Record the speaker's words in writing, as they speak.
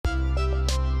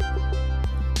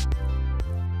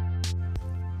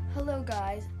Hello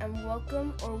guys, and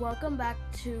welcome back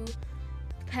to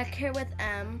Pet Care with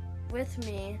Em with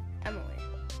me, Emily.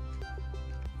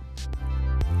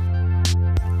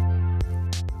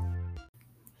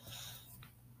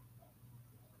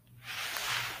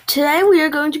 Today we are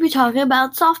going to be talking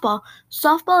about softball.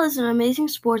 Softball is an amazing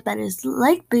sport that is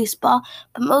like baseball,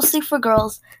 but mostly for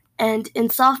girls, and in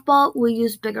softball we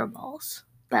use bigger balls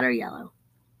that are yellow.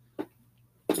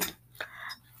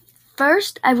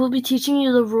 First, I will be teaching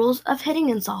you the rules of hitting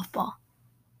in softball.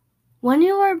 When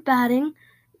you are batting,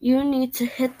 you need to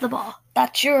hit the ball.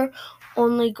 That's your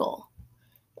only goal.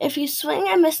 If you swing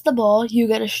and miss the ball, you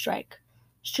get a strike.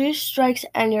 3 strikes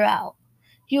and you're out.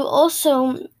 You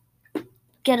also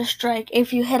get a strike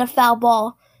if you hit a foul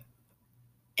ball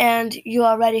and you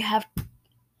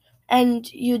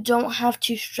don't have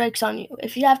 2 strikes on you.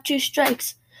 If you have 2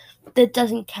 strikes, that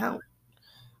doesn't count.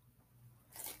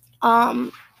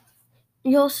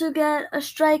 You also get a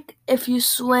strike if you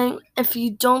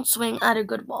don't swing at a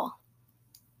good ball.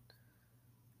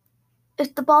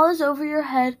 If the ball is over your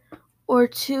head or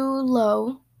too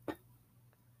low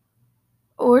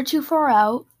or too far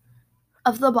out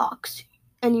of the box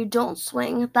and you don't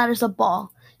swing, that is a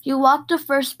ball. You walk to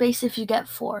first base if you get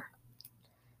 4.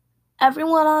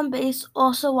 Everyone on base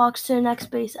also walks to the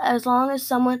next base as long as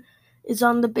someone is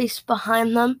on the base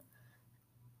behind them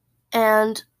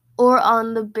or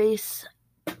on the base.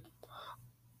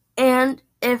 And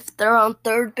if they're on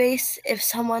third base, if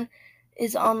someone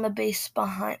is on the base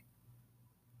behind.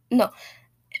 No.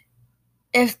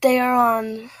 If they are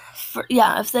on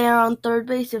third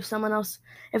base, if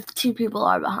 2 people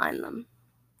are behind them.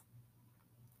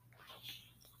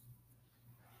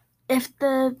 If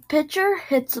the pitcher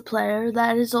hits a player,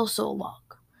 that is also a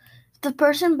walk. If the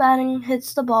person batting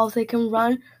hits the ball, they can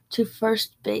run to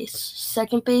first base,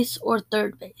 second base, or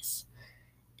third base.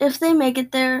 If they make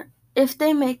it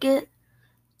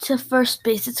to first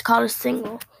base, it's called a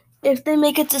single. If they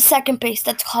make it to second base,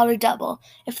 that's called a double.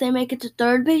 If they make it to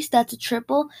third base, that's a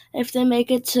triple. If they make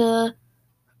it to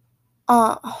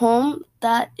home,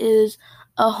 that is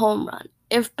a home run.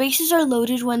 If bases are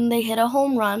loaded when they hit a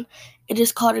home run, it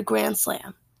is called a grand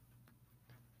slam.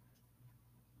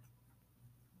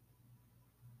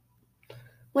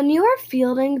 When you are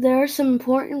fielding, there are some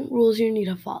important rules you need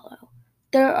to follow.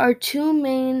 There are 2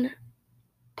 main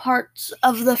parts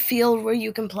of the field where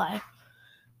you can play.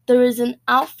 There is an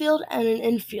outfield and an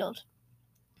infield.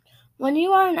 When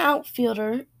you are an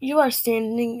outfielder, you are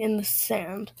standing in the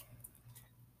sand,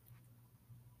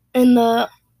 in the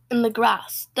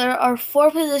grass. There are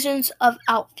 4 positions of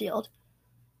outfield.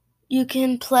 You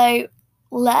can play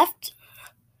left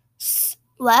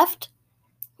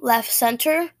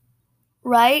center,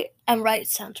 right, and right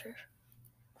center.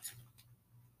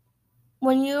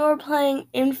 When you are playing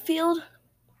infield,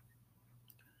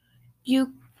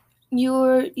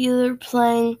 you're either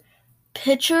playing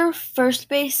pitcher, first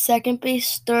base, second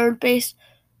base, third base,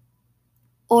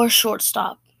 or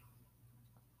shortstop,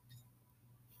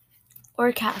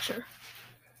 or catcher,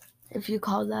 if you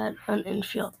call that an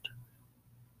infield.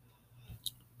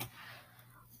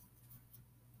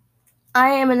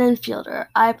 I am an infielder.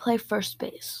 I play first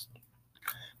base.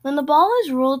 When the ball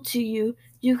is rolled to you,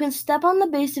 you can step on the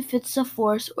base if it's a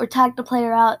force or tag the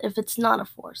player out if it's not a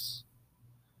force.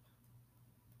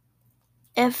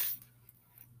 If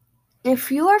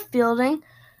you are fielding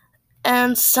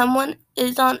and someone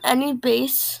is on any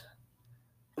base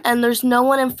and there's no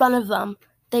one in front of them,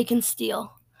 they can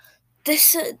steal.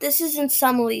 This is in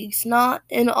some leagues, not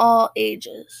in all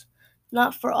ages.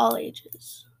 Not for all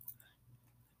ages.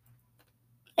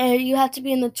 You have to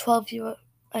be in the 12U,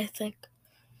 I think.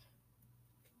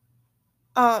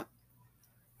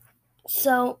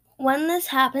 So when this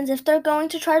happens, if they're going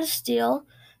to try to steal,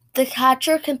 the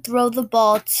catcher can throw the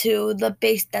ball to the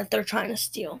base that they're trying to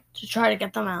steal to try to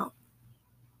get them out.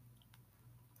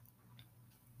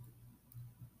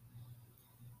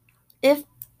 If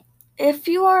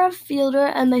you are a fielder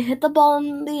and they hit the ball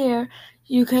in the air,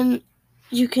 you can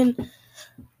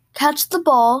catch the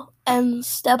ball and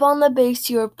step on the base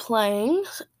you're playing,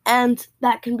 and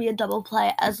that can be a double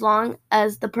play as long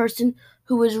as the person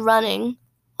who is running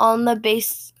on the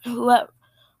base,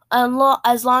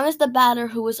 as long as the batter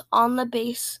who was on the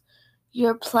base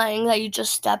you're playing that you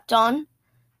just stepped on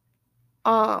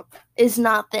is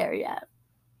not there yet.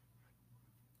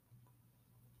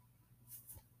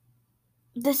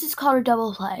 This is called a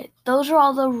double play. Those are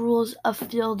all the rules of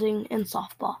fielding in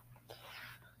softball.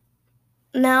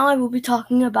 Now I will be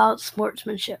talking about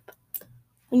sportsmanship.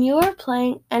 When you are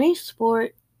playing any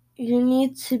sport, you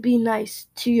need to be nice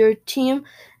to your team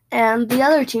and the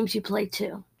other teams you play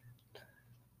to.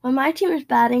 When my team is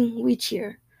batting, we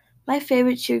cheer. My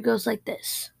favorite cheer goes like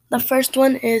this. The first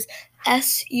one is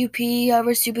S-U-P-E-R,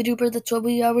 we're super duper, that's what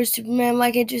we are, we're Superman,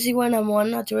 why can't you see when I'm 1,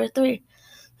 not 2, or 3?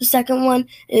 The second one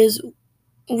is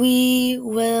we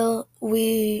will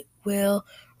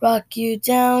rock you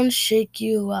down, shake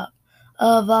you up.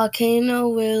 A volcano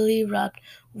will erupt.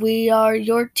 We are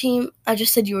your team. I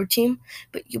just said your team,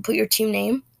 but you put your team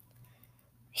name.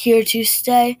 Here to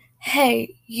stay.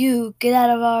 Hey, you, get out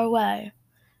of our way.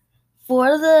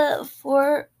 For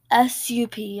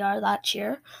SUPR that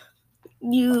cheer,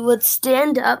 you would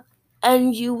stand up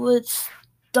and you would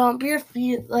stomp your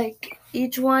feet like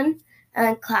each one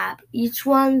and clap. Each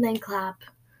one, then clap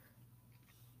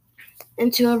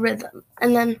into a rhythm.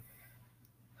 And then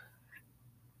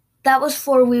that was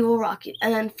for We Will Rock You.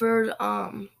 And then for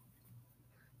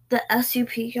the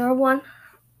SUPR one,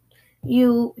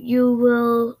 you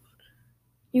will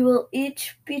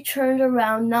each be turned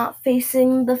around, not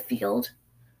facing the field,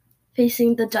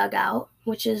 facing the dugout,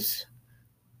 which is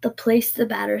the place the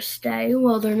batters stay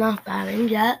while they're not batting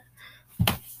yet.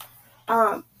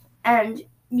 And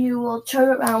you will turn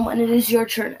around when it is your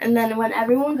turn. And then when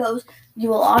everyone goes, you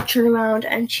will all turn around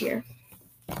and cheer.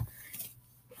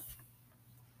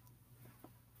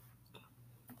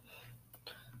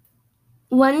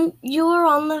 When you are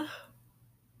on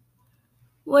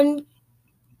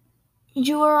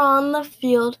the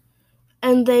field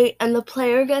and the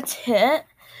player gets hit,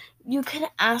 you can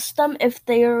ask them if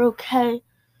they are okay.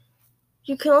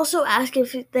 You can also ask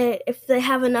if they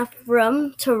have enough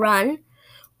room to run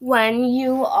when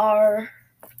you are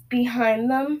behind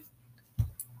them.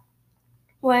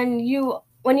 When you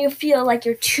feel like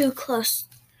you're too close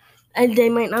and they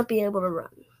might not be able to run.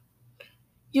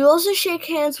 You also shake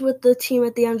hands with the team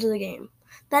at the end of the game.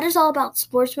 That is all about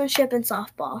sportsmanship and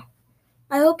softball.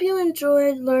 I hope you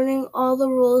enjoyed learning all the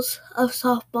rules of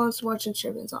softball and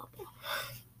sportsmanship in softball.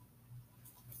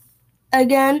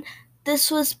 Again,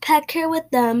 this was Pet Care with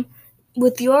Them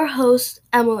with your host,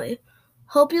 Emily.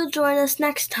 Hope you'll join us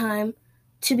next time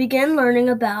to begin learning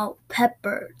about pet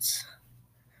birds.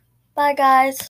 Bye, guys.